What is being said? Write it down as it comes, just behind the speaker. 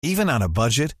Even on a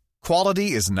budget,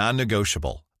 quality is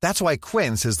non-negotiable. That's why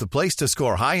Quince is the place to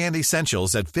score high-end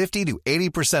essentials at 50 to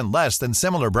 80% less than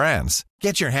similar brands.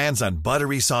 Get your hands on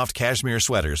buttery soft cashmere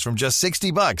sweaters from just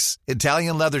 $60,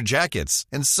 Italian leather jackets,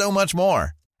 and so much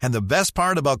more. And the best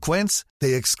part about Quince,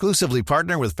 they exclusively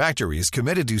partner with factories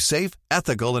committed to safe,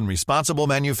 ethical, and responsible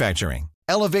manufacturing.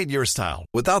 Elevate your style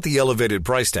without the elevated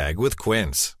price tag with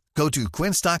Quince. Go to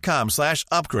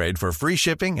quince.com/upgrade for free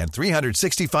shipping and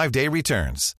 365-day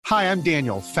returns. Hi, I'm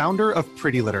Daniel, founder of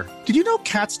Pretty Litter. Did you know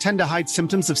cats tend to hide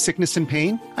symptoms of sickness and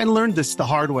pain? I learned this the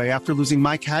hard way after losing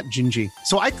my cat, Gingy.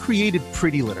 So I created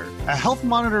Pretty Litter, a health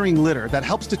monitoring litter that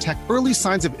helps detect early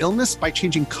signs of illness by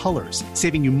changing colors,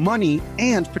 saving you money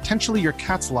and potentially your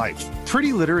cat's life.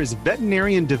 Pretty Litter is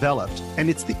veterinarian developed, and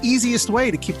it's the easiest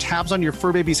way to keep tabs on your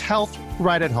fur baby's health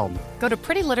right at home. Go to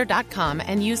prettylitter.com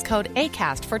and use code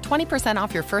ACAST for 20%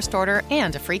 off your first order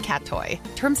and a free cat toy.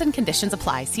 Terms and conditions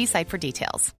apply. See site for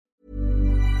details.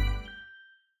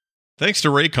 Thanks to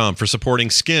Raycom for supporting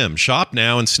SKIM. Shop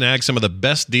now and snag some of the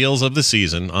best deals of the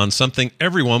season on something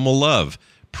everyone will love.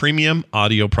 Premium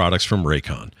audio products from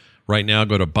Raycon. Right now,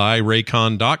 go to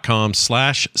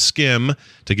buyraycon.com/skim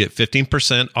to get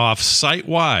 15% off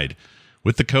site-wide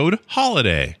with the code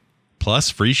HOLIDAY, plus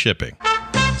free shipping.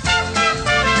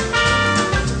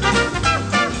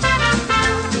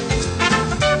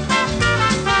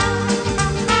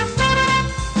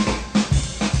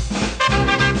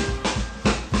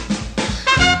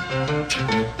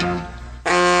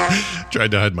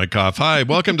 Tried to hide my cough. Hi,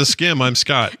 welcome to SKIM. I'm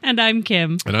Scott. And I'm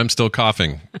Kim. And I'm still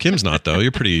coughing. Kim's not, though.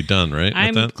 You're pretty done, right?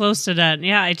 I'm close to done.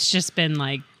 Yeah, it's just been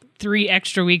like 3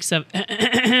 extra weeks of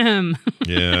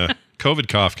Yeah. COVID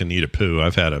cough can eat a poo.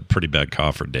 I've had a pretty bad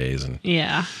cough for days. And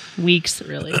yeah, weeks,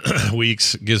 really.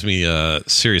 Weeks. Gives me a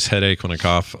serious headache when I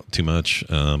cough too much.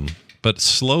 But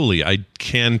slowly, I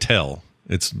can tell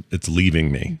it's leaving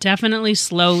me. Definitely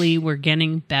slowly, we're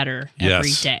getting better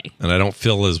every day. And I don't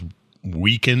feel as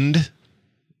weakened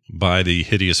by the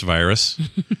hideous virus.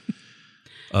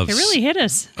 It really hit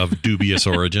us. Of dubious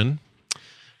origin.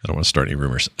 I don't want to start any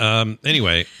rumors.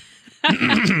 Anyway,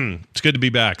 it's good to be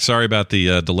back. Sorry about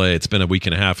the delay. It's been a week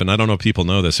and a half, and I don't know if people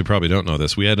know this. They probably don't know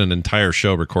this. We had an entire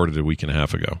show recorded a week and a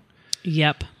half ago.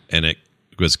 Yep. And it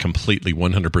was completely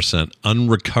 100%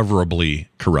 unrecoverably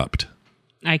corrupt.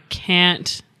 I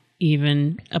can't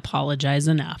even apologize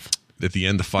enough. At the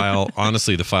end, the file,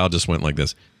 honestly, the file just went like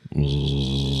this.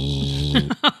 We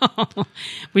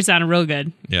sounded real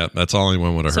good. Yeah, that's all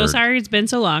anyone would have heard. So sorry it's been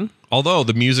so long. Although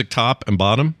the music top and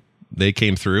bottom, they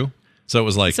came through. So it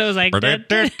was like and then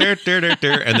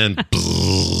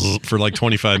for like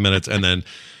 25 minutes, and then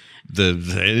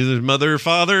the mother,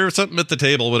 father, something at the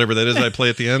table, whatever that is I play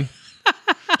at the end.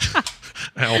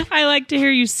 Ow. I like to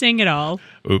hear you sing it all.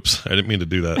 Oops, I didn't mean to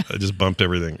do that. I just bumped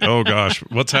everything. Oh gosh,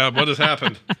 what has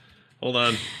happened? Hold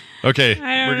on. Okay,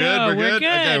 we're good.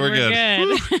 Okay, we're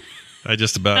good. I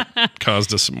just about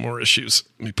caused us some more issues.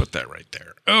 Let me put that right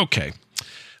there. Okay.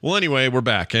 Well, anyway, we're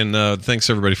back, and thanks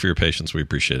everybody for your patience. We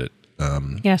appreciate it.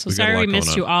 So sorry we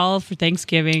missed you all for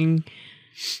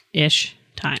Thanksgiving-ish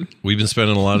time. We've been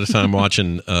spending a lot of time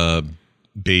watching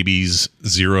babies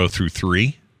 0 through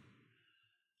 3,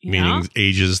 meaning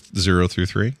ages 0 through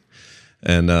 3,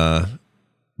 and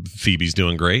Phoebe's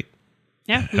doing great.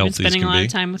 Yeah, we've been spending a lot of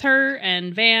time with her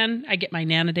and Van. I get my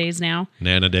Nana Days now.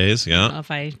 Nana Days, yeah. I don't know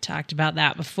if I talked about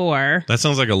that before. That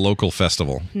sounds like a local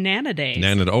festival. Nana Days.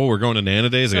 We're going to Nana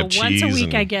Days. So I got cheese. Once a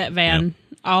week I get Van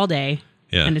all day.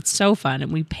 Yeah. And it's so fun.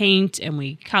 And we paint and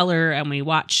we color and we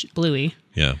watch Bluey.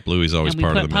 Yeah, Bluey's always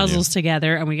part of the menu. And we put puzzles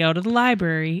together and we go to the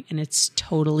library and it's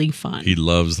totally fun. He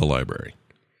loves the library.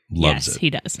 Loves it. He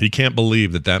does. He can't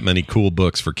believe that many cool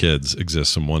books for kids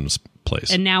exist in one place.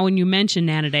 And now when you mention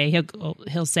Nana Day,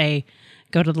 he'll say,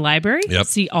 go to the library,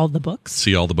 see all the books.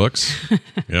 See all the books.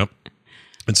 Yep.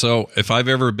 And so if I've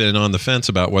ever been on the fence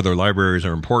about whether libraries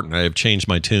are important, I have changed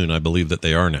my tune. I believe that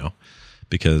they are now,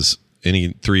 because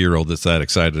any 3-year-old that's that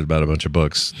excited about a bunch of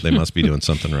books, they must be doing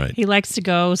something right. He likes to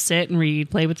go sit and read,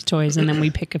 play with the toys, and then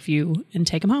we pick a few and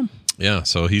take them home. Yeah,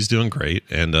 so he's doing great.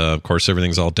 And, of course,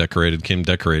 everything's all decorated. Kim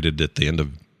decorated at the end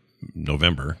of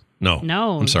November. No,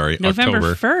 I'm sorry, November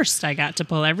October 1st, I got to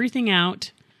pull everything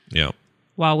out. Yeah.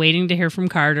 While waiting to hear from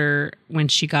Carter when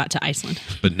she got to Iceland.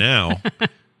 But now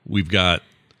we've got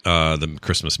the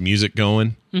Christmas music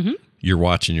going. Mm-hmm. You're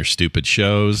watching your stupid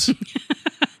shows.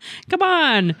 Come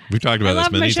on. We've talked about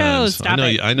this many times. Stop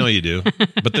it. I know you do.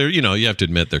 But they're, you have to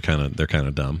admit they're kind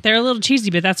of dumb. They're a little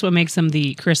cheesy, but that's what makes them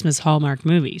the Christmas Hallmark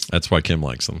movies. That's why Kim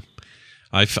likes them.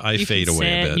 I fade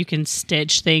away a bit. You can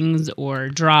stitch things or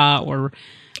draw or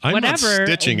I'm whatever. Not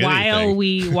stitching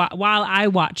anything. While I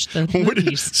watch the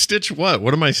movies. Stitch what?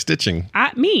 What am I stitching?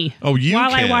 Me. Oh, you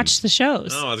while can. I watch the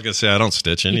shows. Oh, I was gonna say I don't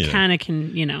stitch anything. You kind of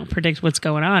can, predict what's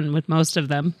going on with most of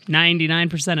them.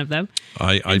 99% of them.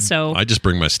 I just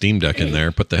bring my Steam Deck in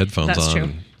there, put the headphones on,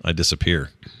 and I disappear.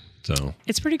 So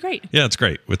it's pretty great. Yeah, it's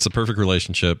great. It's a perfect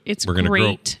relationship. We're gonna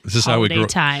great. This is how we grow.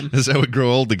 Time. This is how we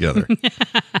grow old together.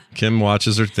 Kim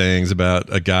watches her things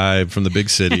about a guy from the big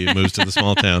city who moves to the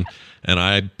small town, and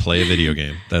I play a video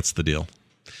game. That's the deal.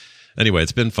 Anyway,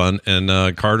 it's been fun,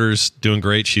 and Carter's doing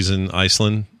great. She's in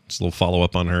Iceland. Just a little follow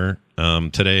up on her.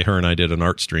 Today, her and I did an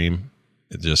art stream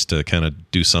just to kind of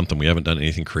do something. We haven't done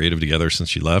anything creative together since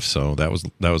she left, so that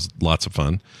was lots of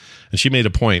fun. And she made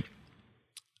a point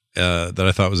that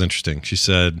I thought was interesting. She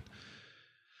said,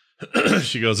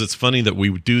 she goes, it's funny that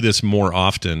we do this more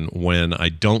often when I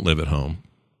don't live at home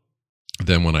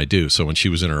than when I do. So when she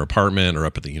was in her apartment or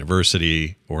up at the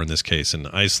university, or in this case in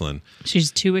Iceland.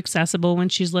 She's too accessible when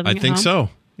she's living at home? I think so.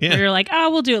 Yeah. Where you're like,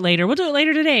 we'll do it later. We'll do it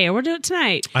later today, or we'll do it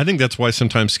tonight. I think that's why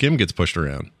sometimes SKIM gets pushed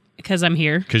around. Because I'm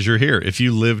here. Because you're here. If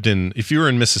you were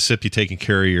in Mississippi taking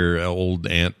care of your old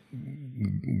Aunt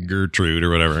Gertrude or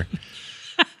whatever,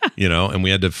 and we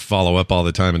had to follow up all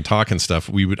the time and talk and stuff,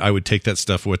 I would take that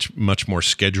stuff much more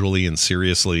schedulely and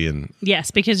seriously. And yes,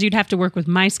 because you'd have to work with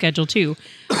my schedule too.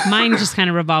 Mine just kind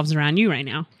of revolves around you right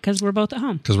now because we're both at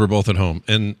home.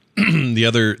 And the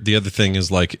other thing is,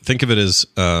 like, think of it as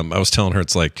I was telling her,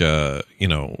 it's like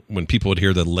when people would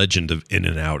hear the legend of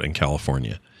In-N-Out in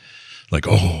California. Like,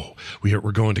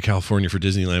 we're going to California for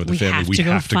Disneyland with the family. We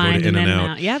have to go to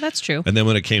In-N-Out. Yeah, that's true. And then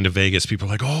when it came to Vegas, people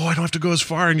were like, I don't have to go as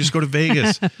far and just go to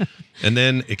Vegas. And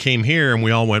then it came here and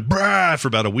we all went, brah, for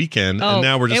about a weekend. And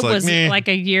now we're just like, meh. It was like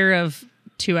a year of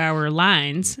 2-hour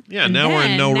lines. Yeah, and now we're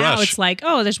in no rush. Now it's like,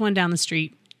 there's one down the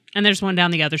street. And there's one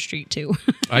down the other street, too.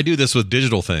 I do this with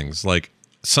digital things. Like,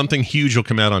 something huge will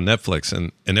come out on Netflix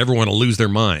and everyone will lose their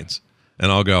minds.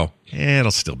 And I'll go,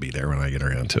 it'll still be there when I get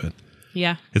around to it.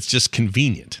 Yeah. It's just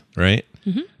convenient, right?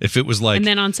 Mm-hmm. If it was like... And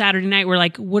then on Saturday night, we're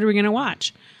like, what are we going to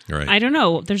watch? Right. I don't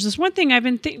know. There's this one thing I've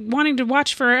been wanting to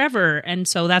watch forever. And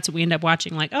so that's what we end up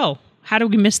watching. Like, how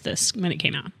did we miss this when it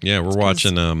came out? Yeah, we're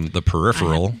watching The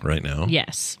Peripheral right now.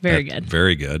 Yes, very good.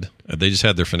 Very good. They just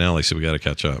had their finale, so we got to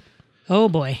catch up. Oh,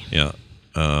 boy. Yeah.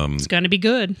 It's going to be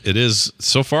good. It is.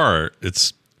 So far,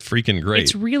 it's freaking great.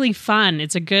 It's really fun.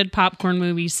 It's a good popcorn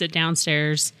movie. Sit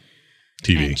downstairs.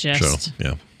 TV show.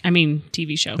 Yeah. I mean,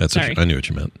 TV show. Sorry. I knew what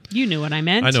you meant. You knew what I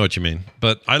meant. I know what you mean.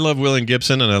 But I love William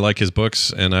Gibson and I like his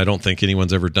books, and I don't think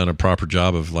anyone's ever done a proper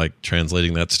job of like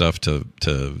translating that stuff to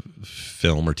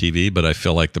film or TV, but I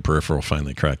feel like The Peripheral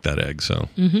finally cracked that egg. So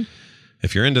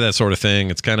if you're into that sort of thing,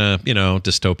 it's kind of,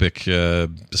 dystopic,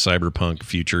 cyberpunk,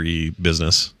 future-y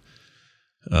business.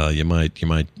 You might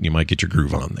get your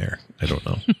groove on there. I don't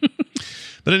know.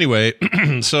 But anyway,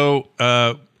 so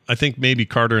I think maybe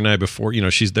Carter and I, before,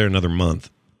 she's there another month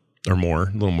or more,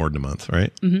 a little more than a month,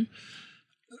 right? Mm-hmm.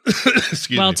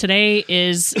 Excuse me. Today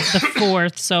is the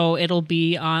 4th, so it'll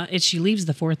be she leaves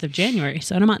the 4th of January,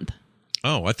 so in a month.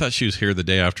 Oh, I thought she was here the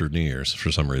day after New Year's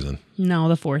for some reason. No,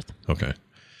 the 4th. Okay.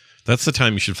 That's the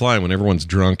time you should fly, when everyone's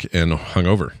drunk and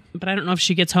hungover. But I don't know if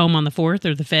she gets home on the 4th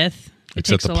or the 5th.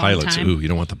 Except the pilots. Ooh, you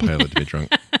don't want the pilot to be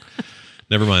drunk.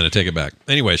 Never mind, I take it back.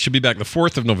 Anyway, she'll be back the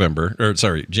 4th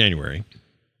of January.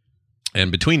 And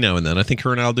between now and then, I think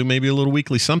her and I'll do maybe a little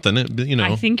weekly something,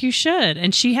 I think you should.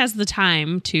 And she has the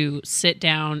time to sit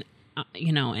down,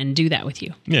 and do that with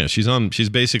you. Yeah, she's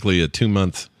basically a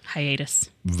 2-month hiatus.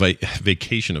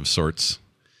 Vacation of sorts.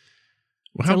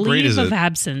 Well, how great is it? Of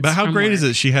absence. But how great is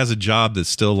it she has a job that's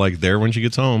still like there when she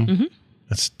gets home? Mm-hmm.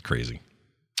 That's crazy.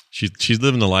 She's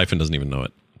living the life and doesn't even know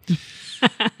it.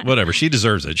 Whatever. She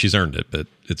deserves it. She's earned it, but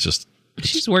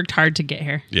she's worked hard to get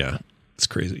here. Yeah. It's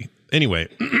crazy. Anyway,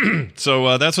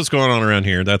 so that's what's going on around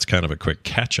here. That's kind of a quick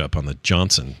catch up on the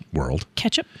Johnson world.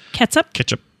 Ketchup.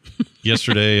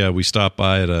 Yesterday, we stopped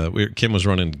by Kim was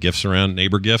running gifts around,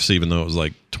 neighbor gifts, even though it was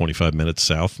like 25 minutes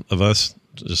south of us,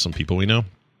 just some people we know.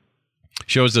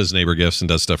 She always does neighbor gifts and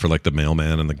does stuff for like the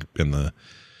mailman and the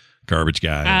garbage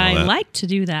guy. And all that. Like to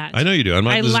do that. I know you do. I this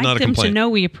like is not a them complaint. to know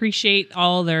we appreciate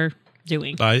all their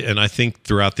doing. I think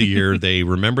throughout the year they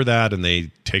remember that and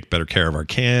they take better care of our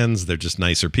cans. They're just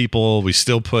nicer people. We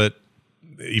still put,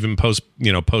 even post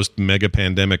mega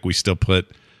pandemic, we still put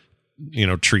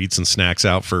treats and snacks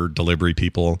out for delivery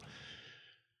people.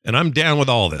 And I'm down with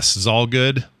all this. It's all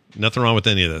good. Nothing wrong with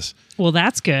any of this. Well,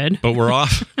 that's good. But we're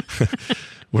off.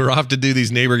 We're off to do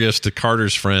these neighbor gifts to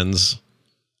Carter's friends.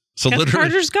 So literally,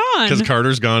 Carter's gone. Because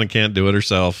Carter's gone and can't do it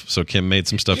herself. So Kim made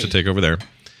some stuff to take over there.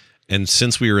 And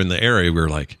since we were in the area, we were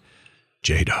like,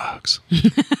 J-Dogs.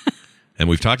 And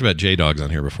we've talked about J-Dogs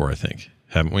on here before, I think.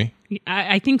 Haven't we?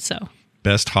 I think so.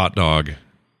 Best hot dog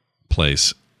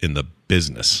place in the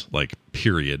business, like,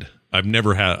 period. I'd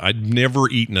never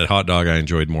eaten a hot dog I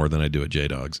enjoyed more than I do at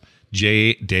J-Dogs.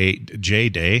 JDAWG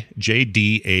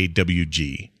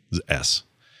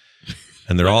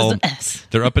and they're all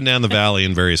they're up and down the valley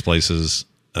in various places.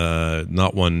 There's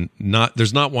not one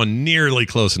nearly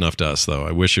close enough to us though.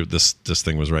 I wish this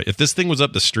thing was right. If this thing was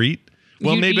up the street,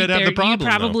 well, maybe I'd have the problem. You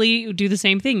probably do the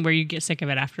same thing where you get sick of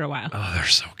it after a while. Oh, they're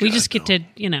so good. We just get to,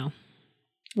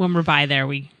 when we're by there,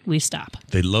 we stop.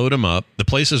 They load them up. The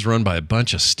place is run by a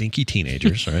bunch of stinky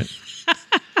teenagers, right?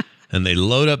 And they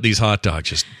load up these hot dogs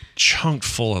just chunked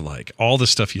full of like all the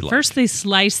stuff you like. First, they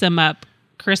slice them up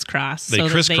crisscross. They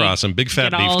crisscross them, big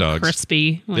fat beef dogs.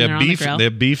 Crispy when they're beef, on the grill. They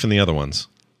have beef in the other ones.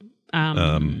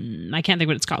 I can't think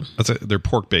what it's called. They're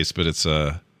pork based, but it's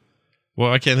I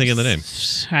can't think of the name.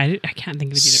 I can't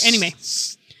think of it either. Anyway,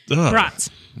 brats.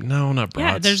 No, not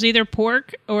brats. Yeah, there's either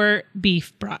pork or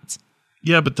beef brats.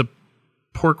 Yeah, but the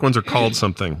pork ones are called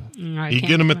something. You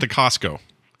get them at the Costco.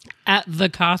 At the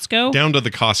Costco? Down to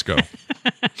the Costco. Can't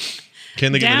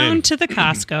think of the name. Down to the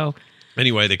Costco.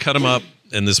 Anyway, they cut them up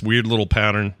in this weird little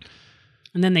pattern.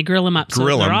 And then they grill them up so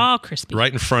they're all crispy.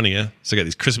 Right in front of you. So they got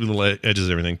these crispy little edges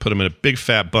and everything. Put them in a big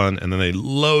fat bun, and then they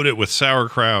load it with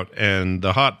sauerkraut and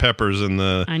the hot peppers and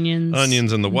the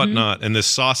onions and the whatnot, and this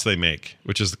sauce they make,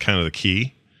 which is kind of the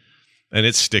key. And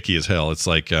it's sticky as hell. It's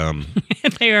like...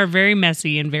 they are very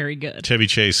messy and very good. Chevy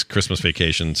Chase Christmas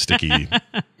Vacation sticky,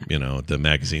 the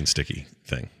magazine sticky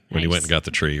thing. When he went and got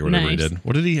the tree or whatever he did.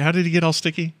 How did he get all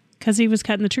sticky? Because he was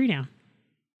cutting the tree down.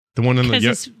 The one in the...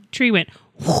 Because his tree went...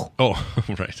 Oh,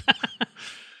 right.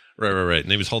 Right.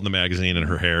 And he was holding the magazine in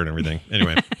her hair and everything.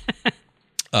 Anyway.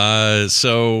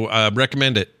 So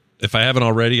recommend it. If I haven't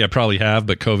already, I probably have,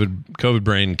 but COVID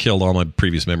brain killed all my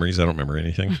previous memories. I don't remember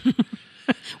anything.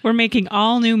 We're making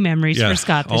all new memories for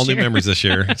Scott this year. All new memories this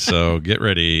year. So get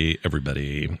ready,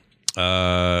 everybody. All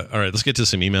right, let's get to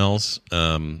some emails.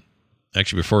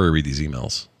 Actually, before we read these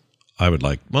emails, I would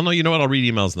like... Well, no, you know what? I'll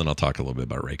read emails and then I'll talk a little bit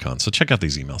about Raycon. So check out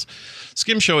these emails.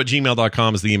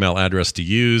 skimshow@gmail.com is the email address to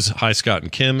use. Hi, Scott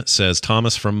and Kim, says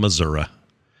Thomas from Missouri.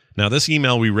 Now, this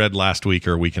email we read last week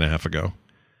or a week and a half ago.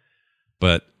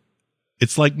 But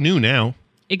it's like new now.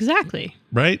 Exactly.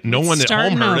 Right? No one at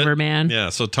home heard over, it. Man. Yeah,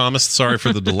 so Thomas, sorry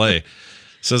for the delay.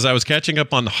 Says, I was catching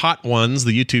up on Hot Ones,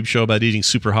 the YouTube show about eating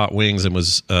super hot wings, and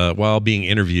was while being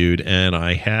interviewed, and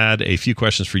I had a few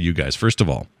questions for you guys. First of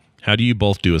all, how do you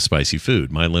both do a spicy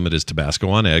food? My limit is Tabasco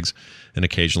on eggs and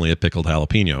occasionally a pickled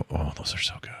jalapeno. Oh, those are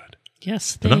so good.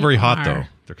 Yes, they're not very hot, though.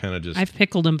 They're kind of just... I've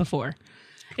pickled them before.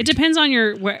 It depends on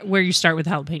where you start with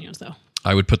jalapenos, though.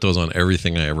 I would put those on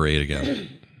everything I ever ate again.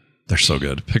 They're so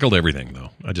good. Pickled everything, though.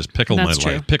 I just pickled my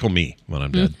life. Pickle me when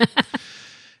I'm dead.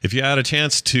 If you had a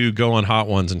chance to go on Hot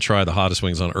Ones and try the hottest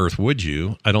wings on earth, would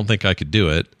you? I don't think I could do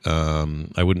it.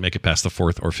 I wouldn't make it past the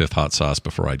 4th or 5th hot sauce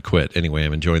before I'd quit. Anyway,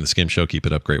 I'm enjoying the Skim Show. Keep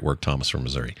it up. Great work, Thomas from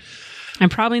Missouri. I'm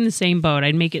probably in the same boat.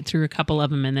 I'd make it through a couple of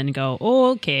them and then go,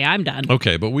 oh, okay, I'm done.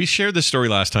 Okay, but we shared this story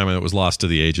last time and it was lost to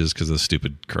the ages because of the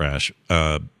stupid crash.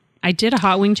 I did a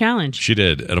hot wing challenge. She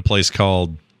did at a place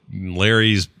called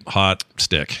Larry's Hot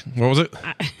Stick. What was it? Do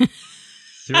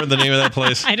you remember the name of that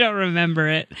place? I don't remember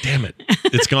it. Damn it.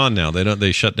 It's gone now.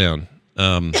 They shut down.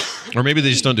 Or maybe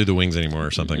they just don't do the wings anymore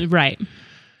or something. Right.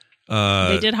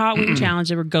 They did hot wing challenge.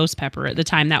 They were ghost pepper at the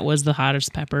time. That was the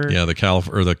hottest pepper. Yeah, the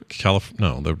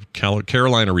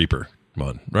Carolina Reaper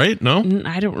one, right? No?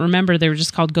 I don't remember. They were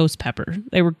just called ghost pepper.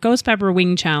 They were ghost pepper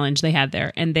wing challenge they had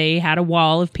there. And they had a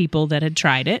wall of people that had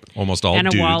tried it. Almost all and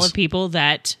dudes. And a wall of people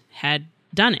that had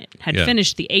done it,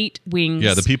 finished the 8 wings.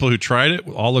 Yeah, the people who tried it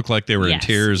all looked like they were in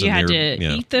tears. You had to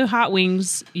eat the hot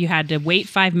wings. You had to wait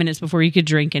 5 minutes before you could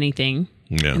drink anything.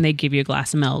 Yeah. And they'd give you a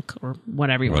glass of milk or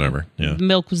whatever you wanted. Yeah.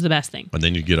 Milk was the best thing. And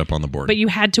then you'd get up on the board. But you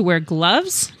had to wear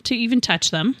gloves to even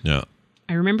touch them. Yeah.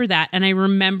 I remember that. And I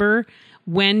remember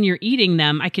when you're eating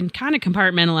them, I can kind of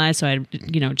compartmentalize. So I,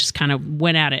 just kind of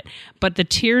went at it. But the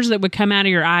tears that would come out of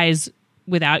your eyes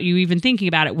without you even thinking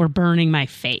about it were burning my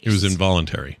face. It was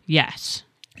involuntary. Yes.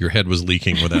 Your head was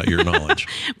leaking without your knowledge.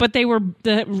 But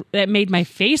that made my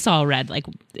face all red. Like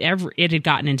it had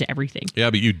gotten into everything.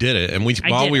 Yeah, but you did it. And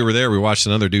while we were there, we watched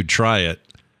another dude try it.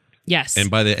 Yes.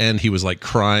 And by the end, he was like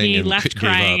crying. He and left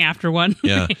crying after one.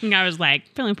 Yeah. I was like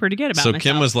feeling pretty good about myself. So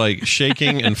Kim was like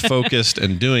shaking and focused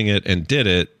and doing it and did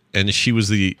it. And she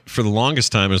was for the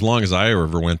longest time, as long as I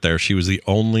ever went there, she was the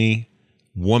only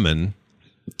woman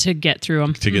to get through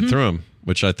them. Get through them,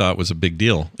 which I thought was a big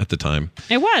deal at the time.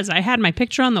 It was. I had my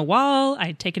picture on the wall. I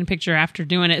had taken a picture after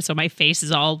doing it, so my face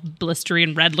is all blistery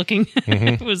and red looking.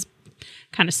 It was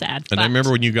kind of sad. And I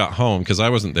remember when you got home, because I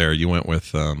wasn't there, you went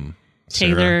with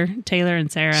Taylor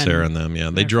and Sarah. Sarah and them, yeah.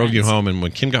 They drove friends. You home, and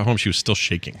when Kim got home, she was still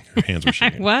shaking. Her hands were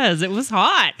shaking. It was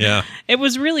hot. Yeah. It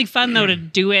was really fun, though, to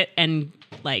do it and,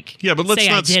 like, but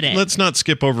let's not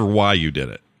skip over why you did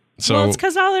it. So, it's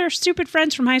because all their stupid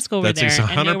friends from high school were there. That's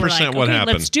 100% what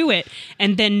happened. Let's do it.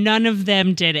 And then none of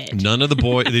them did it. None of the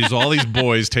boys, all these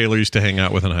boys Taylor used to hang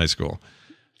out with in high school.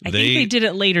 I think they did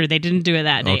it later. They didn't do it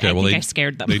that day. I think I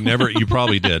scared them. You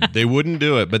probably did. They wouldn't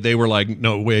do it, but they were like,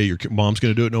 no way, your mom's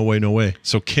going to do it. No way, no way.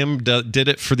 So Kim did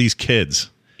it for these kids.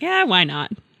 Yeah, why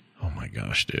not? Oh my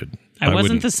gosh, dude. I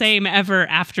wasn't the same ever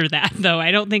after that, though.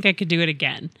 I don't think I could do it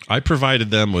again. I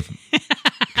provided them with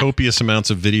copious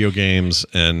amounts of video games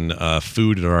and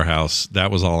food at our house. That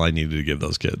was all I needed to give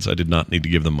those kids. I did not need to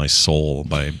give them my soul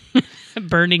by...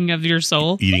 burning of your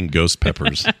soul, eating ghost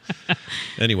peppers.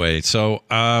 Anyway, so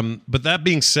but that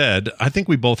being said, I think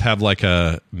we both have like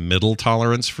a middle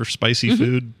tolerance for spicy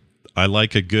food. I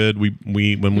like a good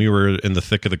we when we were in the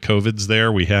thick of the COVIDs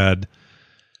there, we had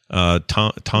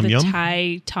tom yum,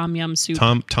 Thai tom yum soup.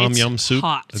 Tom yum soup.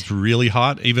 Hot. It's really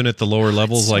hot, even at the lower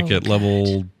levels. So like at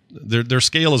level, their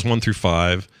scale is 1 through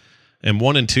 5, and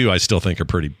 1 and 2 I still think are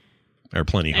plenty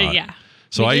hot. Yeah.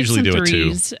 So I usually do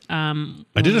threes, it too.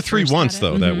 I did a 3 once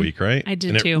though that week, right? I did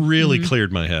and too. It really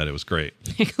cleared my head. It was great.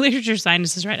 It cleared your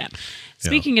sinuses right up.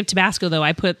 Speaking of Tabasco, though,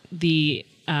 I put the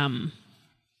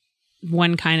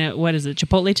one kind of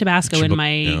Chipotle Tabasco in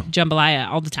my jambalaya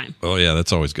all the time. Oh yeah,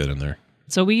 that's always good in there.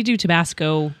 So we do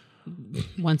Tabasco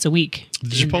once a week. The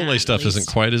Chipotle stuff isn't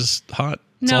quite as hot.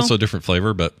 It's also a different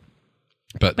flavor, but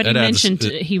Thomas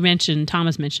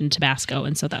mentioned Tabasco,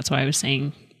 and so that's why I was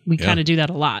saying we kind of do that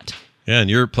a lot. Yeah,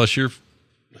 and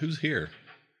who's here?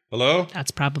 Hello? That's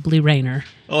probably Rainer.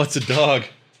 Oh, it's a dog.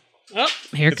 Oh,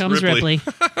 here comes Ripley.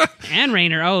 And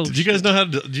Rainer. Oh, did you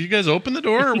guys open the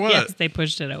door or what? Yes, they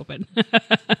pushed it open.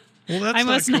 Well, that's I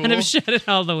must not have shut it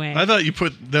all the way. I thought you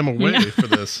put them away for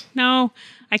this. No,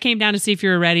 I came down to see if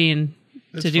you were ready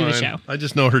to do the show. I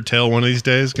just know her tail one of these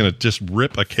days is going to just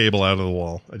rip a cable out of the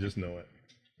wall. I just know it.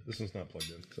 This one's not plugged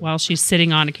in. So. Well, she's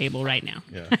sitting on a cable right now.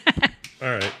 Yeah. All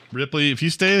right, Ripley, if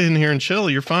you stay in here and chill,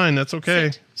 you're fine. That's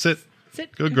okay. Sit.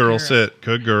 Good girl. Sit.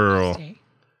 Good girl.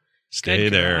 Stay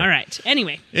there. All right.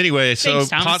 Anyway, so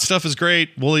hot stuff is great.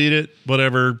 We'll eat it,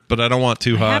 whatever, but I don't want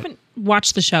too hot. I haven't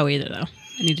watched the show either, though.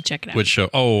 I need to check it out. Which show?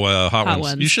 Oh, Hot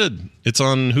Ones. You should. It's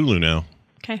on Hulu now.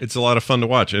 Okay. It's a lot of fun to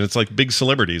watch, and it's like big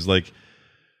celebrities, like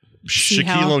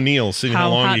Shaquille O'Neal, seeing how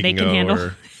long he can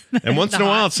go. And once in a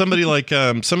while, it's somebody like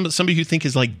somebody who you think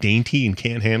is like dainty and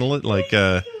can't handle it, like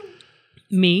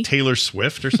me, Taylor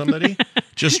Swift or somebody,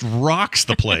 just rocks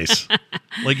the place.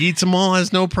 Like eats them all,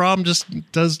 has no problem, just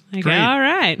does great. All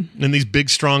right. And these big,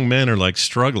 strong men are like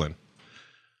struggling.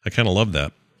 I kind of love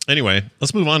that. Anyway,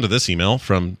 let's move on to this email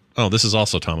from. Oh, this is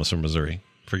also Thomas from Missouri.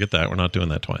 Forget that. We're not doing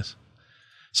that twice.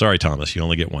 Sorry, Thomas. You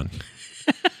only get one.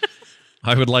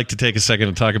 I would like to take a second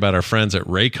to talk about our friends at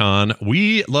Raycon.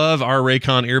 We love our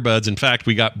Raycon earbuds. In fact,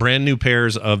 we got brand new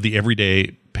pairs of the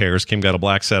everyday pairs. Kim got a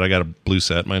black set. I got a blue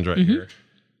set. Mine's right here. Let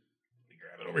me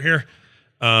grab it over here.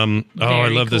 I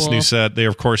love this new set. They are,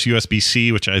 of course,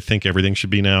 USB-C, which I think everything should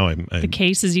be now. The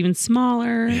case is even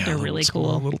smaller. Yeah, they're really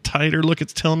cool. A little tighter. Look,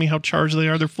 it's telling me how charged they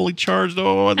are. They're fully charged.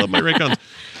 Oh, I love my Raycons.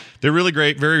 They're really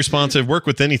great, very responsive. Work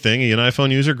with anything. You're an iPhone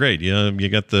user, great. You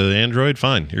got the Android,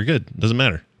 fine. You're good. Doesn't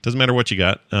matter. Doesn't matter what you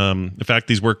got. In fact,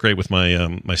 these work great with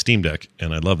my my Steam Deck,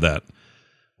 and I love that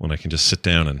when I can just sit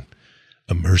down and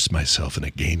immerse myself in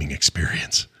a gaming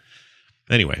experience.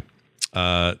 Anyway,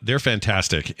 they're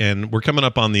fantastic, and we're coming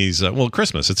up on these.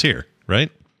 Christmas, it's here, right?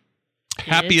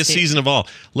 Happiest season of all.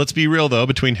 Let's be real, though.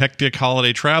 Between hectic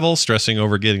holiday travel, stressing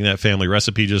over getting that family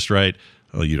recipe just right.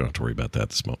 Oh, you don't have to worry about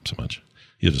that so much.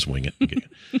 You'll just wing it.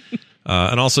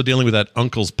 And also dealing with that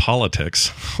uncle's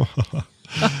politics.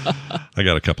 I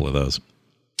got a couple of those.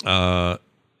 The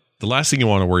last thing you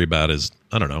want to worry about is,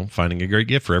 I don't know, finding a great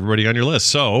gift for everybody on your list.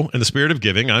 So, in the spirit of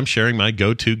giving, I'm sharing my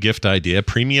go-to gift idea,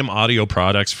 premium audio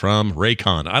products from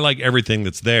Raycon. I like everything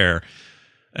that's there.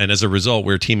 And as a result,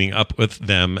 we're teaming up with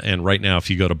them. And right now,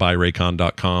 if you go to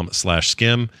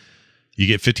buyraycon.com/skim, you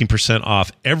get 15%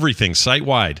 off everything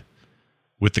site-wide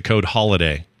with the code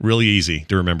HOLIDAY. Really easy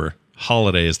to remember.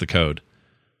 HOLIDAY is the code.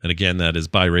 And again, that is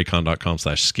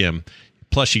buyraycon.com/skim.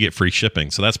 Plus, you get free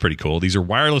shipping. So that's pretty cool. These are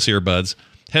wireless earbuds,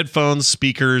 headphones,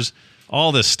 speakers,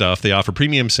 all this stuff. They offer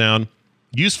premium sound,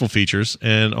 useful features,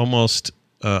 and almost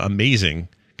amazing,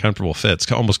 comfortable fits.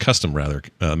 Almost custom, rather,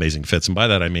 amazing fits. And by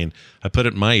that, I mean, I put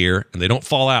it in my ear, and they don't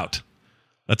fall out.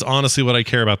 That's honestly what I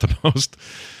care about the most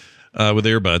with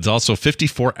earbuds. Also,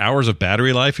 54 hours of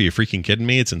battery life. Are you freaking kidding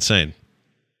me? It's insane.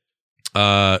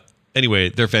 Anyway,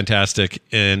 they're fantastic,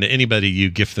 and anybody you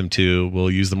gift them to will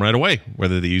use them right away,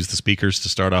 whether they use the speakers to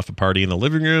start off a party in the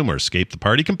living room or escape the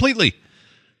party completely.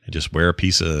 And just wear a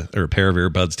pair of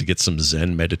earbuds to get some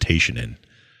Zen meditation in.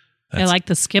 I like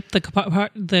the skip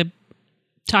the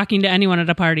talking to anyone at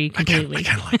a party completely. I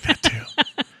kind of like that too.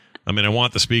 I mean, I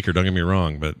want the speaker, don't get me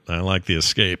wrong, but I like the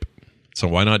escape. So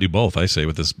why not do both? I say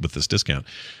with this discount.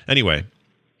 Anyway,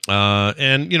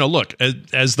 and look,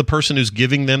 as the person who's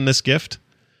giving them this gift,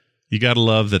 you got to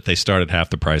love that they start at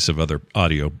half the price of other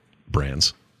audio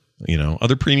brands.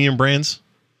 Other premium brands,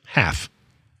 half.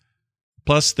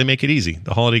 Plus, they make it easy.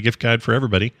 The holiday gift guide for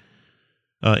everybody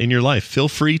in your life. Feel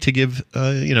free to give,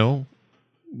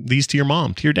 these to your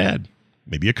mom, to your dad,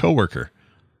 maybe a coworker,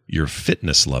 your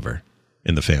fitness lover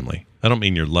in the family. I don't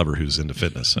mean your lover who's into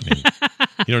fitness. I mean,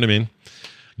 you know what I mean?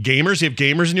 Gamers, you have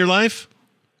gamers in your life?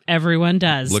 Everyone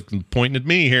does. Pointing at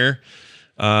me here.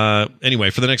 Anyway,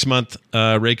 for the next month,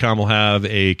 Raycon will have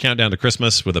a countdown to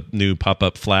Christmas with a new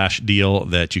pop-up flash deal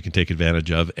that you can take advantage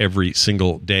of every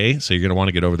single day. So you're going to want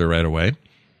to get over there right away.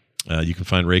 You can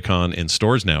find Raycon in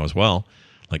stores now as well,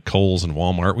 like Kohl's and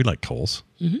Walmart. We like Kohl's,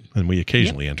 and we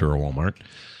occasionally enter a Walmart.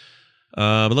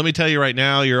 But let me tell you right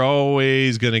now, you're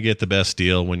always going to get the best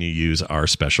deal when you use our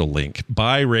special link,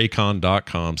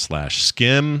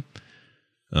 buyraycon.com/skim.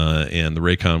 And the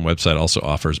Raycon website also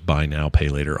offers buy now, pay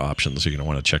later options. You're going to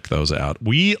want to check those out.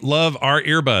 We love our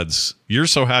earbuds. You're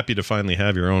so happy to finally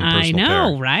have your own personal pair. I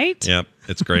know, right? Yep,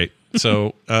 it's great.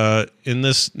 So in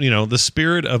this, the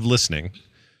spirit of listening.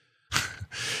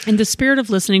 In the spirit of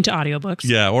listening to audiobooks.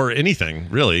 Yeah, or anything,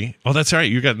 really. Oh, that's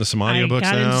right. You got into some audiobooks now.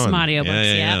 I got into some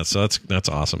audiobooks, yeah. So that's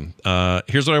awesome.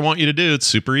 Here's what I want you to do. It's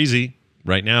super easy.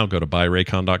 Right now, go to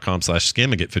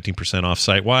buyraycon.com/skim and get 15% off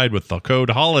site-wide with the code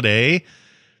HOLIDAY.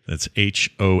 That's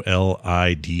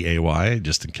HOLIDAY,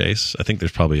 just in case. I think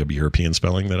there's probably a European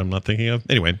spelling that I'm not thinking of.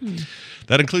 Anyway,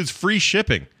 that includes free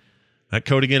shipping. That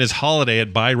code again is HOLIDAY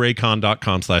at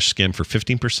buyraycon.com/skim for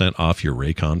 15% off your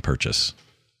Raycon purchase.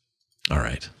 All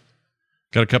right.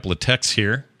 Got a couple of texts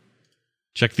here.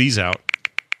 Check these out.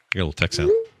 I got a little text sound.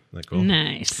 Isn't that cool?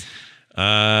 Nice.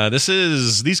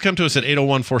 These come to us at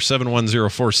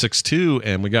 801-471-0462,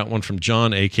 and we got one from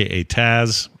John, a.k.a.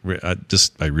 Taz.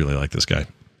 I really like this guy.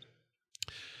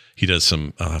 He does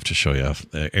some, I'll have to show you off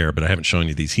air, but I haven't shown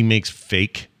you these. He makes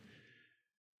fake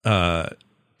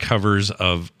covers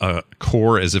of a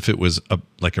core as if it was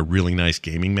like a really nice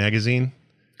gaming magazine.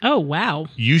 Oh, wow.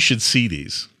 You should see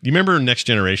these. You remember Next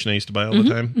Generation I used to buy all the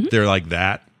time? Mm-hmm. They're like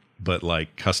that, but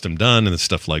like custom done, and it's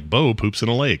stuff like Bo poops in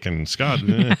a lake and Scott,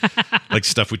 like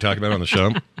stuff we talk about on the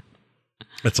show.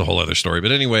 That's a whole other story.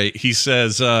 But anyway, he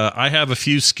says, I have a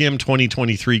few SKIM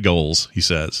 2023 goals, he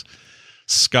says.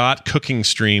 Scott cooking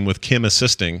stream with Kim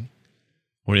assisting.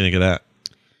 What do you think of that?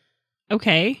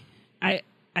 Okay. I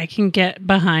can get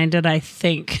behind it, I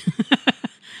think.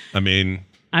 I mean,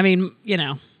 I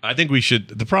think we should.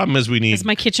 The problem is Is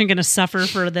my kitchen going to suffer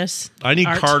for this? I need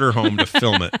art? Carter home to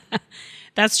film it.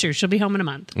 That's true. She'll be home in a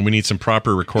month. And we need some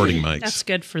proper recording mics. That's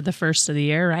good for the first of the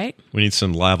year, right? We need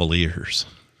some lavaliers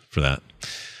for that.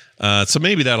 So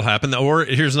maybe that'll happen. Or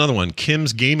here's another one.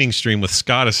 Kim's gaming stream with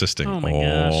Scott assisting. Oh, my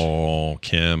gosh. Oh,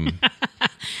 Kim.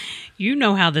 You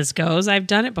know how this goes. I've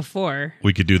done it before.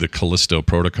 We could do the Callisto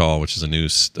Protocol, which is a new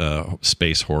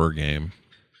space horror game.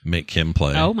 Make Kim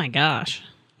play. Oh, my gosh.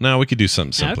 No, we could do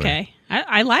something simpler. Okay.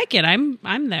 I like it.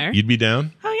 I'm there. You'd be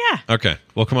down? Oh, yeah. Okay.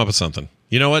 We'll come up with something.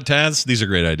 You know what, Taz? These are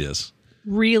great ideas.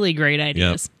 Really great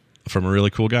ideas. Yep. From a really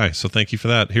cool guy. So thank you for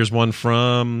that. Here's one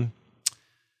from...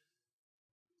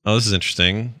 Oh, this is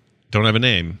interesting. Don't have a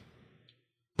name.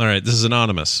 All right. This is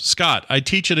anonymous. Scott, I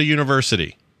teach at a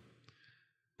university.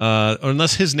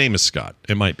 Unless his name is Scott.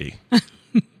 It might be. I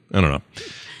don't know.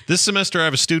 This semester, I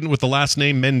have a student with the last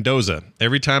name Mendoza.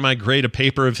 Every time I grade a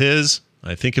paper of his,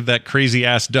 I think of that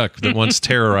crazy-ass duck that once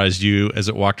terrorized you as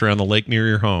it walked around the lake near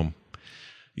your home.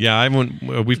 Yeah,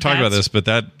 we've talked about this, but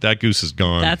that goose is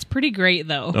gone. That's pretty great,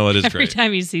 though. Oh, it is Every great.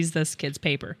 time he sees this kid's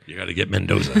paper. You got to get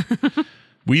Mendoza.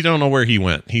 We don't know where he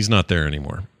went. He's not there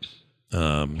anymore.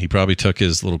 He probably took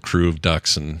his little crew of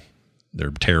ducks, and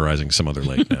they're terrorizing some other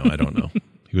lake now. I don't know.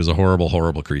 He was a horrible,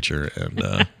 horrible creature,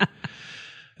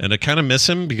 and I kind of miss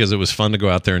him because it was fun to go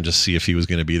out there and just see if he was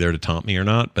going to be there to taunt me or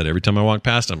not. But every time I walk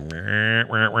past him,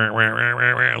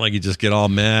 like you just get all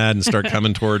mad and start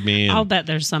coming toward me. And, I'll bet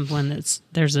there's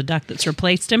a duck that's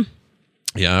replaced him.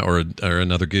 Yeah, or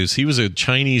another goose. He was a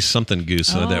Chinese something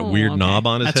goose, that weird knob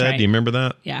on his head. Right. Do you remember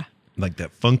that? Yeah. Like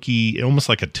that funky, almost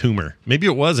like a tumor. Maybe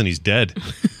it was, and he's dead.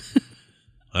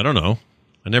 I don't know.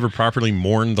 I never properly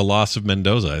mourned the loss of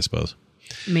Mendoza, I suppose.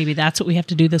 Maybe that's what we have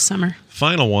to do this summer.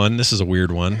 Final one. This is a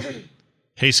weird one.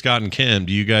 hey, Scott and Kim,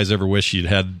 do you guys ever wish you'd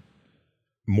had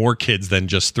more kids than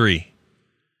just 3?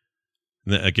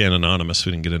 Again, anonymous.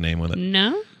 We didn't get a name with it.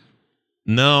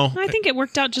 No. I think it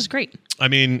worked out just great. I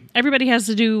mean, everybody has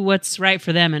to do what's right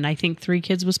for them, and I think 3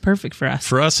 kids was perfect for us.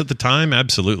 For us at the time,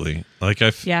 absolutely. Like I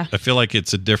feel like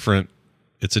it's a different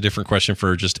question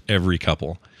for just every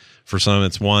couple. For some,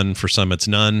 it's 1. For some, it's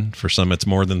none. For some, it's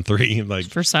more than 3. Like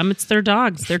for some, it's their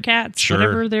dogs, their cats,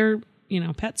 whatever their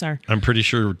pets are. I'm pretty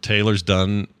sure Taylor's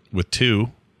done with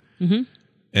 2,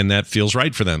 and that feels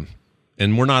right for them.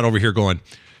 And we're not over here going,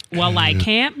 well, I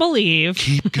can't believe.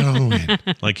 Keep going.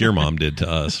 Like your mom did to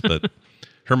us. But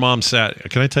her mom sat.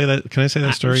 Can I tell you that? Can I say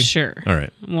that story? Sure. All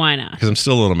right. Why not? Because I'm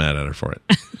still a little mad at her for it.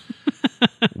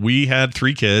 We had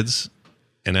 3 kids.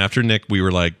 And after Nick, we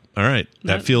were like, all right,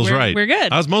 that feels right. We're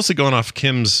good. I was mostly going off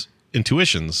Kim's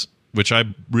intuitions, which I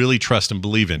really trust and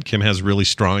believe in. Kim has really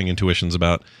strong intuitions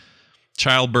about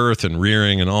childbirth and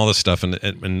rearing and all this stuff.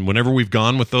 And whenever we've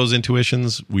gone with those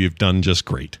intuitions, we've done just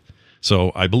great.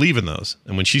 So I believe in those.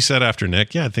 And when she said after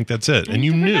Nick, I think that's it. And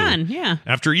you knew. Yeah.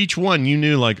 After each one, you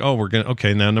knew like, oh,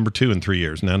 now number 2 in 3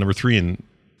 years. Now number 3 in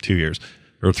 2 years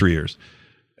or 3 years.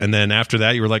 And then after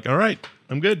that, you were like, all right,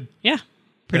 I'm good. Yeah.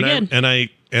 Pretty good.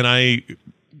 And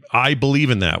I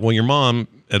believe in that. Well, your mom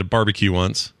at a barbecue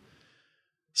once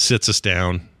sits us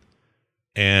down,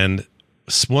 and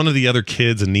one of the other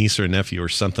kids, a niece or a nephew or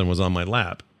something, was on my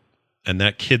lap, and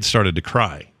that kid started to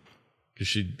cry because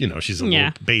she's a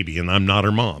little baby, and I'm not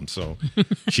her mom, so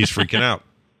she's freaking out.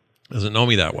 Doesn't know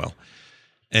me that well,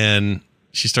 and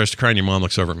she starts to cry, and your mom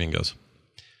looks over at me and goes,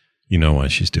 "You know why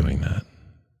she's doing that?"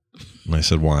 And I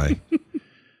said, "Why?"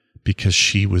 Because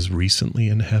she was recently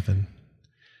in heaven.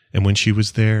 And when she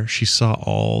was there, she saw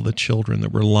all the children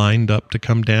that were lined up to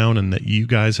come down and that you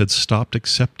guys had stopped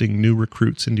accepting new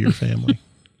recruits into your family.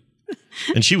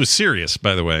 And she was serious,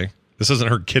 by the way. This isn't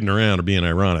her kidding around or being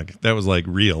ironic. That was like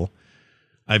real.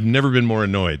 I've never been more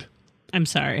annoyed. I'm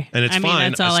sorry. And it's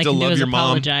fine. That's all I still love your mom.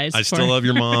 Apologize I still love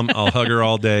your mom. I'll hug her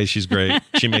all day. She's great.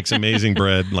 She makes amazing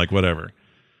bread, like whatever.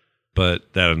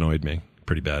 But that annoyed me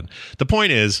pretty bad. The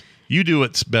point is, you do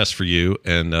what's best for you,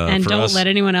 and for don't us, let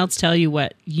anyone else tell you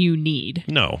what you need.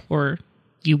 No, or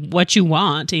what you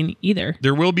want in either.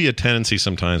 There will be a tendency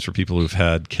sometimes for people who've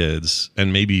had kids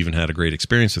and maybe even had a great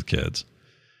experience with kids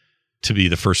to be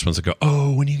the first ones that go,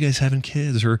 "Oh, when are you guys having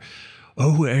kids?" Or,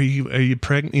 "Oh, are you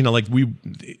pregnant?"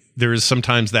 There is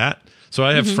sometimes that. So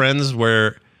I have friends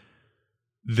where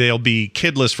they'll be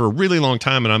kidless for a really long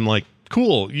time, and I'm like,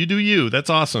 "Cool, you do you. That's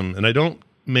awesome," and I don't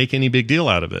make any big deal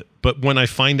out of it. But when I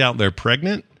find out they're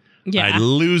pregnant, I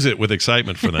lose it with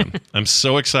excitement for them. I'm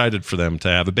so excited for them to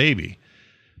have a baby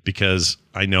because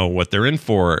I know what they're in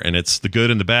for, and it's the good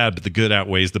and the bad, but the good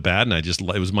outweighs the bad. And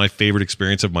it was my favorite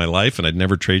experience of my life, and I'd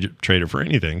never trade it for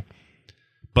anything.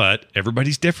 But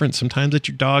everybody's different. Sometimes it's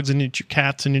your dogs and it's your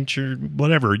cats and it's your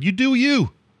whatever. You do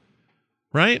you,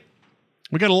 right?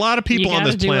 We got a lot of people on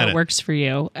this planet. You got to do what works for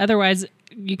you. Otherwise,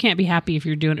 you can't be happy if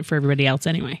you're doing it for everybody else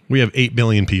anyway. We have 8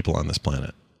 billion people on this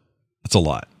planet. That's a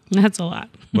lot. That's a lot.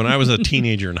 When I was a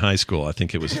teenager in high school, I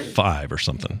think it was 5 or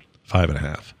something,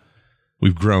 5.5.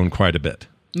 We've grown quite a bit.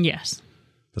 Yes.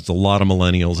 That's a lot of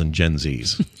millennials and Gen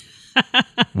Zs.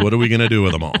 What are we going to do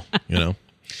with them all?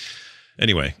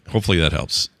 Anyway, hopefully that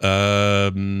helps.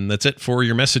 That's it for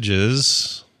your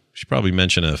messages. We should probably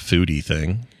mention a foodie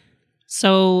thing.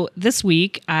 So this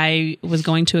week I was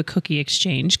going to a cookie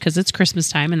exchange because it's Christmas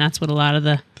time, and that's what a lot of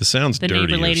the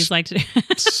neighbor ladies like to do.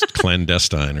 It's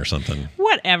clandestine or something.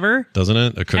 Whatever. Doesn't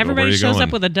it? Everybody shows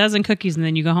up with a dozen cookies, and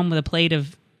then you go home with a plate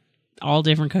of all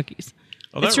different cookies.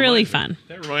 It's really fun.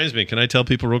 That reminds me. Can I tell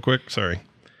people real quick? Sorry.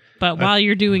 But while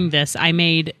you're doing this, I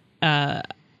made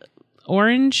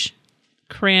orange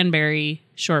cranberry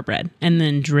shortbread and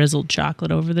then drizzled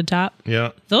chocolate over the top. Yeah.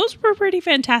 Those were pretty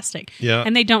fantastic. Yeah.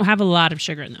 And they don't have a lot of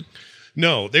sugar in them.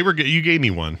 No, they were good. You gave me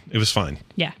one. It was fine.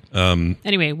 Yeah.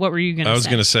 Anyway, what were you going to say? I was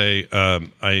going to say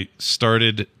I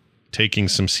started taking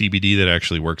some CBD that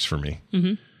actually works for me.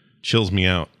 Mm-hmm. Chills me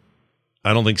out.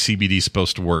 I don't think CBD is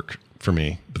supposed to work for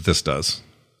me, but this does.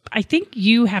 I think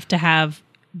you have to have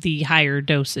the higher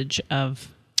dosage of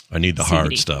I need the CBD.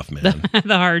 Hard stuff, man.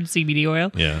 The hard CBD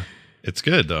oil. Yeah. It's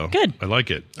good, though. Good. I like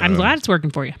it. I'm glad it's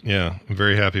working for you. Yeah, I'm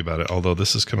very happy about it, although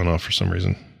this is coming off for some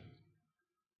reason.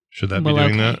 Should that be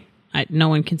doing that? No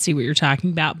one can see what you're talking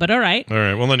about, but all right. All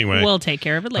right, well, anyway. We'll take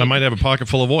care of it later. I might have a pocket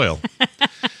full of oil.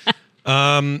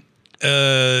 The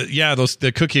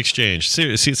cookie exchange.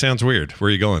 See, it sounds weird. Where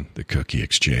are you going? The cookie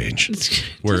exchange.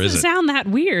 Where is it? It doesn't sound that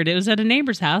weird. It was at a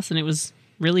neighbor's house, and it was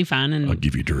really fun. And I'll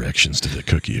give you directions to the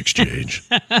cookie exchange.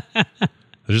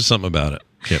 There's just something about it.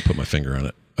 Can't put my finger on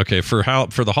it. Okay, for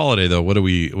the holiday though, what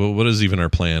is even our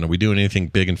plan? Are we doing anything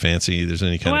big and fancy? There's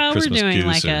any kind of Christmas we're doing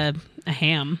goose like a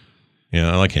ham.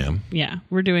 Yeah, I like ham. Yeah,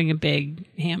 we're doing a big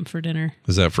ham for dinner.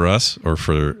 Is that for us or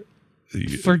for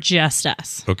just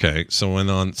us? Okay, so when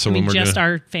we're just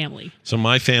our family. So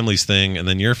my family's thing and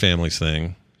then your family's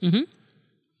thing. Mm-hmm.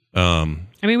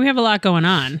 I mean, we have a lot going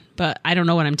on, but I don't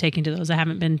know what I'm taking to those. I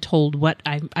haven't been told what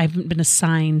I haven't been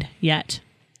assigned yet.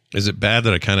 Is it bad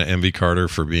that I kind of envy Carter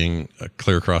for being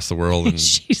clear across the world? And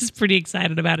she's pretty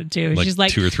excited about it too. Like she's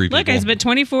like, 2 or 3 people. Look, I spent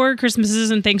 24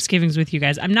 Christmases and Thanksgivings with you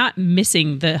guys. I'm not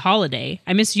missing the holiday.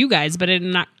 I miss you guys, but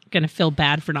I'm not going to feel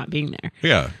bad for not being there.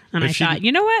 Yeah. And I thought,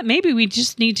 you know what? Maybe we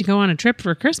just need to go on a trip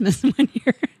for Christmas one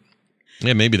year.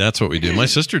 Yeah, maybe that's what we do. My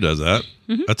sister does that.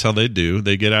 Mm-hmm. That's how they do.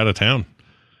 They get out of town.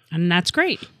 And that's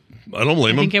great. I don't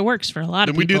blame them. I think it works for a lot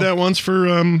of people. Did we do that once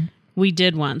for... We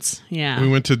did once, yeah. We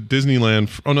went to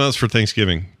Disneyland. Oh, no, that's for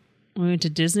Thanksgiving. We went to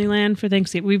Disneyland for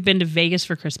Thanksgiving. We've been to Vegas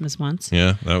for Christmas once.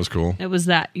 Yeah, that was cool. It was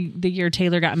the year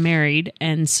Taylor got married,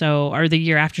 or the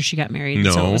year after she got married.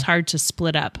 No. So it was hard to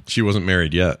split up. She wasn't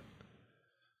married yet.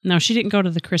 No, she didn't go to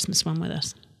the Christmas one with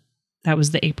us. That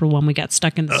was the April one. We got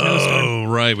stuck in the snowstorm. Oh,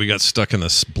 right. We got stuck in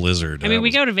this blizzard. I mean,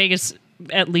 we go to Vegas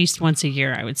at least once a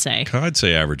year, I would say. I'd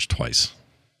say average twice.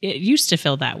 It used to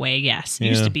feel that way, yes. It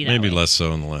used to be that way. Maybe less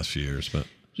so in the last few years, but...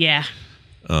 Yeah.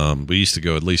 We used to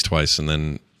go at least twice, and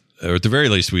then, or at the very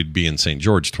least, we'd be in St.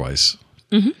 George twice.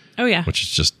 Mm-hmm. Oh, yeah. Which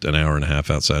is just an hour and a half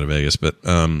outside of Vegas. But,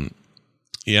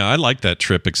 yeah, I like that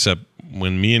trip, except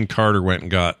when me and Carter went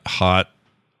and got hot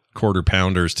quarter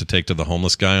pounders to take to the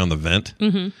homeless guy on the vent,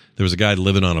 there was a guy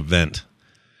living on a vent.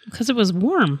 Because it was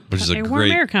warm. Which is a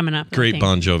warm air coming up. Great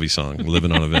Bon Jovi song,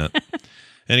 Living on a Vent.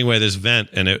 Anyway, this vent,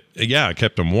 and it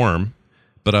kept him warm.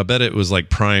 But I bet it was like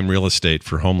prime real estate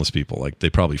for homeless people. Like they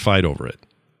probably fight over it.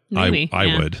 Maybe,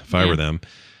 I would if I were them.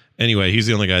 Anyway, he's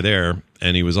the only guy there,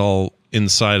 and he was all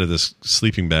inside of this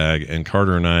sleeping bag. And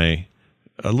Carter and I,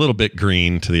 a little bit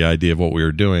green to the idea of what we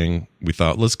were doing, we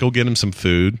thought, let's go get him some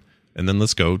food, and then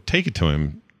let's go take it to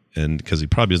him. And because he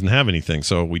probably doesn't have anything,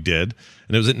 so we did.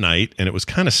 And it was at night, and it was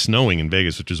kind of snowing in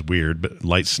Vegas, which is weird, but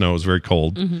light snow is very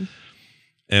cold. Mm-hmm.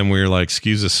 And we were like,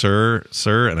 "Excuse us,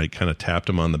 sir," and I kind of tapped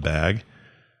him on the bag.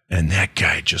 And that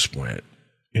guy just went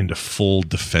into full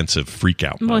defensive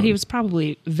freakout mode. Well, he was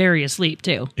probably very asleep,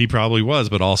 too. He probably was,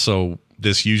 but also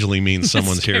this usually means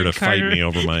someone's here to fight me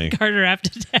over my... Carter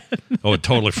after death. Oh, it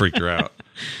totally freaked her out.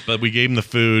 But we gave him the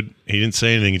food. He didn't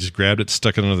say anything. He just grabbed it,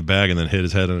 stuck it under the bag, and then hit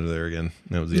his head under there again.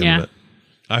 That was the end of it.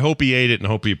 I hope he ate it and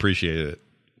hope he appreciated it.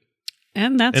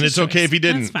 And it's okay if he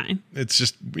didn't. That's fine. It's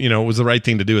just, it was the right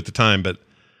thing to do at the time, but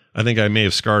I think I may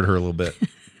have scarred her a little bit.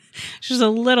 She's a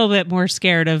little bit more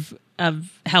scared of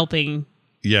helping.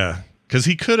 Yeah, because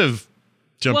he could have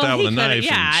jumped out with a knife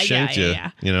and shanked you.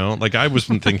 Yeah. Like I was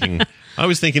thinking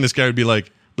this guy would be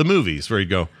like the movies where he'd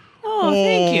go, "Oh,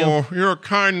 thank you. Your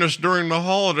kindness during the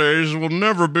holidays will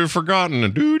never be forgotten."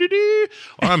 And doo-doo-doo.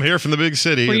 I'm here from the big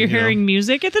city. Were you hearing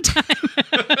music at the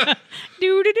time?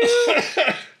 Doo-doo-doo.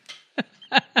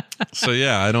 So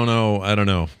yeah, I don't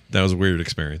know. That was a weird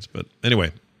experience, but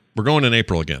anyway, we're going in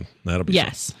April again. That'll be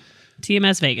fun.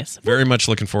 TMS Vegas. Very much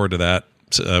looking forward to that.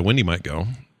 Wendy might go,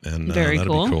 and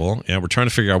that'll be cool. Yeah, we're trying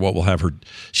to figure out what we'll have her.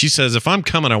 She says, "If I'm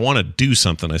coming, I want to do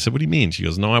something." I said, "What do you mean?" She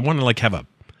goes, "No, I want to have a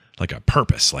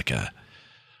purpose, like a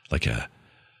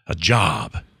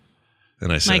job."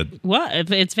 And I said, "What?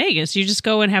 If it's Vegas, you just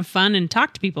go and have fun and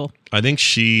talk to people." I think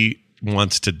she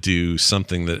wants to do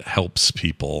something that helps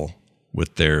people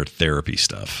with their therapy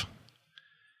stuff,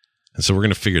 and so we're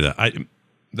going to figure that.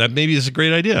 That maybe is a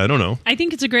great idea. I don't know. I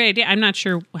think it's a great idea. I'm not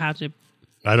sure how to.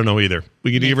 I don't know either.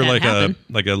 We could give her like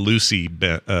a Lucy.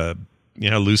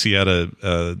 Lucy had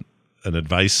an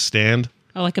advice stand.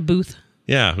 Oh, like a booth.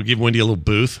 Yeah, we'll give Wendy a little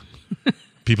booth.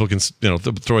 People can throw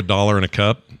 $1 in a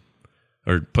cup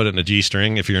or put it in a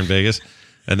G-string if you're in Vegas,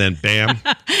 and then bam.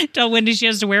 Tell Wendy she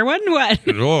has to wear one. What?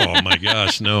 Oh my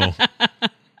gosh, no.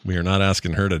 We are not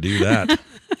asking her to do that.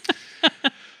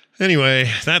 Anyway,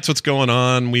 that's what's going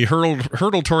on. We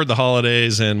hurtled toward the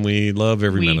holidays, and we love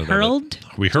every minute of it.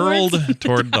 We hurled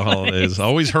toward the holidays.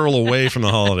 Always hurl away from the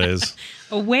holidays.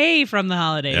 Away from the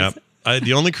holidays. Yep.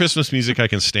 The only Christmas music I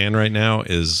can stand right now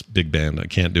is big band. I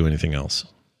can't do anything else.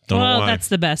 Don't know why. That's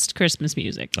the best Christmas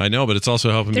music. I know, but it's also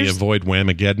helping me avoid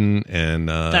Whamageddon and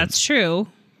that's true.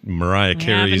 Mariah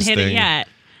Carey's thing. Haven't hit it yet.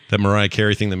 That Mariah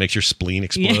Carey thing that makes your spleen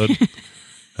explode.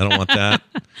 I don't want that.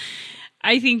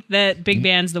 I think that big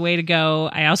band's the way to go.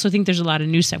 I also think there's a lot of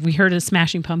new stuff. We heard a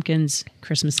Smashing Pumpkins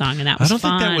Christmas song, and that was fun. I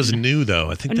don't think that was new, though.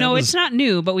 I think it's not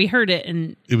new, but we heard it,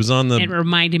 and it was on it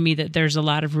reminded me that there's a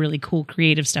lot of really cool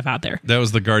creative stuff out there. That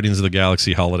was the Guardians of the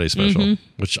Galaxy holiday special,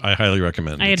 which I highly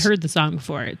recommend. I had heard the song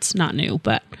before. It's not new,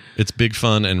 but it's big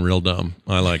fun and real dumb.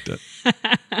 I liked it.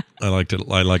 I liked it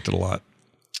a lot.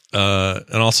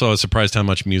 And also, I was surprised how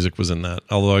much music was in that.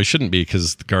 Although I shouldn't be,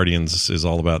 because the Guardians is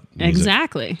all about music.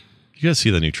 Exactly. You guys see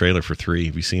the new trailer for 3?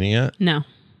 Have you seen it yet? No.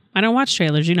 I don't watch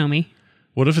trailers. You know me.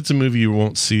 What if it's a movie you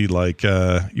won't see? Like,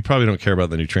 you probably don't care about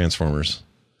the new Transformers.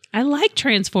 I like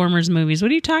Transformers movies.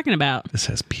 What are you talking about? This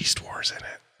has Beast Wars in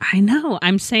it. I know.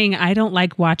 I'm saying I don't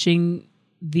like watching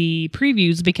the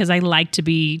previews because I like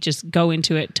to just go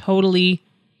into it totally.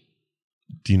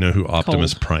 Do you know who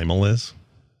Optimus Primal is?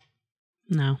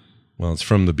 No. Well, it's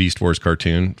from the Beast Wars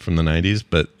cartoon from the 90s,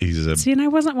 but See, and I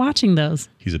wasn't watching those.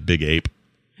 He's a big ape.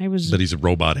 But he's a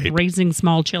robot ape. Raising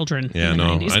small children. Yeah,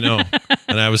 no, 90s. I know.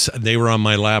 And they were on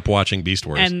my lap watching Beast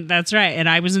Wars. And that's right. And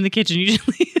I was in the kitchen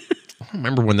usually. I don't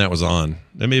remember when that was on.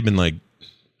 That may have been like,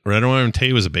 or I don't know when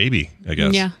Tay was a baby, I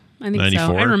guess. Yeah, I think 94?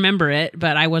 So. I remember it,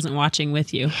 but I wasn't watching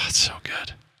with you. Oh, it's so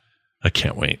good. I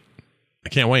can't wait.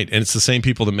 And it's the same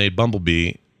people that made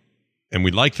Bumblebee, and we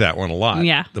liked that one a lot.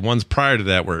 Yeah. The ones prior to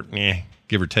that were,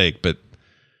 give or take, but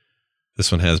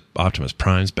this one has Optimus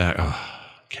Prime's back. Oh,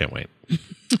 can't wait.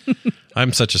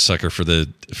 I'm such a sucker for the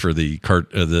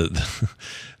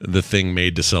thing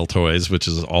made to sell toys, which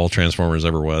is all Transformers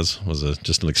ever was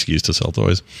just an excuse to sell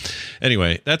toys.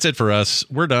 Anyway, that's it for us.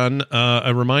 We're done.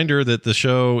 A reminder that the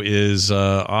show is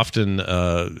often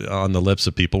on the lips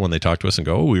of people when they talk to us and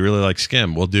go, "Oh, we really like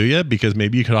SKIM." Well, do you? Because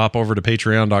maybe you could hop over to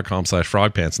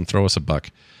patreon.com/frogpants and throw us a buck,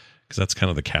 because that's kind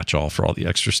of the catch-all for all the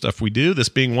extra stuff we do, this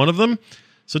being one of them.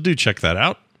 So do check that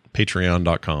out.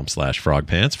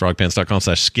 Patreon.com/frogpants,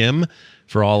 frogpants.com/skim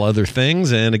for all other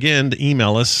things. And again, to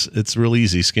email us, it's real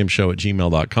easy,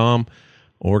 skimshow@gmail.com,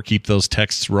 or keep those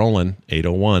texts rolling,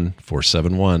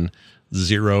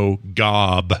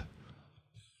 801-471-0GOB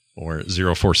or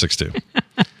 0462.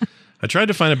 I tried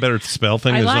to find a better spell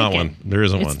thing. There's not one. There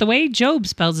isn't one. It's the way Job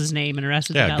spells his name in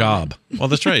Arrested Development. Yeah, Gob. Well,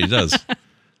 that's right. He does.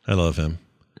 I love him.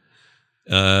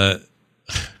 That's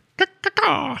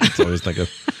always think of.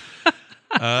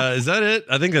 Is that it?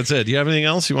 I think that's it. Do you have anything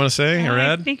else you want to say or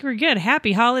add? I think we're good.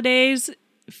 Happy holidays.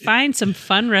 Find some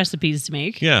fun recipes to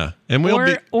make. Yeah. And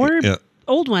we'll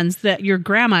old ones that your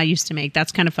grandma used to make.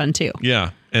 That's kind of fun too. Yeah.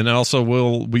 And also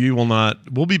we'll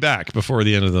be back before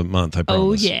the end of the month, I promise.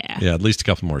 Oh yeah. Yeah, at least a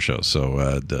couple more shows.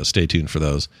 So stay tuned for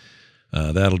those.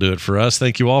 That'll do it for us.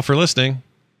 Thank you all for listening.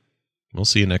 We'll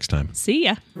see you next time. See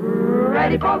ya.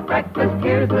 Ready for breakfast,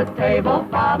 here's the table.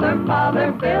 Father,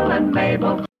 Mother, Bill, and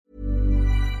Mabel.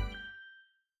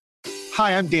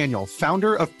 Hi, I'm Daniel,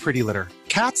 founder of Pretty Litter.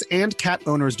 Cats and cat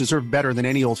owners deserve better than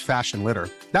any old-fashioned litter.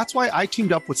 That's why I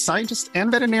teamed up with scientists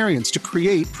and veterinarians to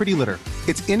create Pretty Litter.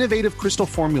 Its innovative crystal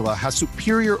formula has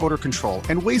superior odor control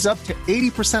and weighs up to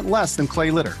 80% less than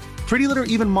clay litter. Pretty Litter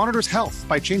even monitors health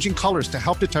by changing colors to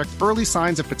help detect early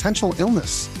signs of potential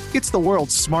illness. It's the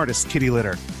world's smartest kitty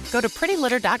litter. Go to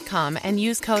prettylitter.com and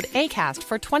use code ACAST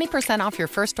for 20% off your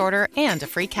first order and a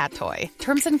free cat toy.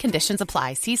 Terms and conditions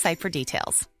apply. See site for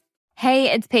details.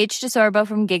 Hey, it's Paige DeSorbo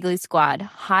from Giggly Squad.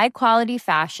 High quality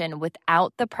fashion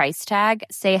without the price tag.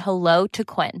 Say hello to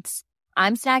Quince.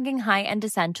 I'm snagging high-end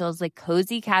essentials like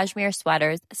cozy cashmere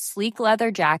sweaters, sleek leather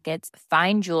jackets,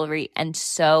 fine jewelry, and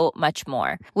so much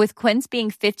more. With Quince being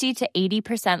 50 to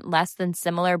 80% less than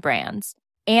similar brands.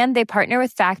 And they partner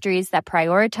with factories that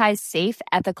prioritize safe,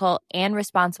 ethical, and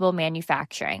responsible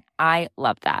manufacturing. I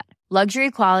love that.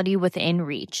 Luxury quality within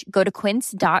reach. Go to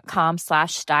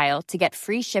quince.com/style to get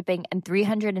free shipping and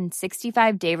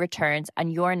 365-day returns on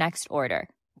your next order.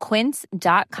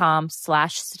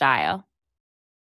 Quince.com/style.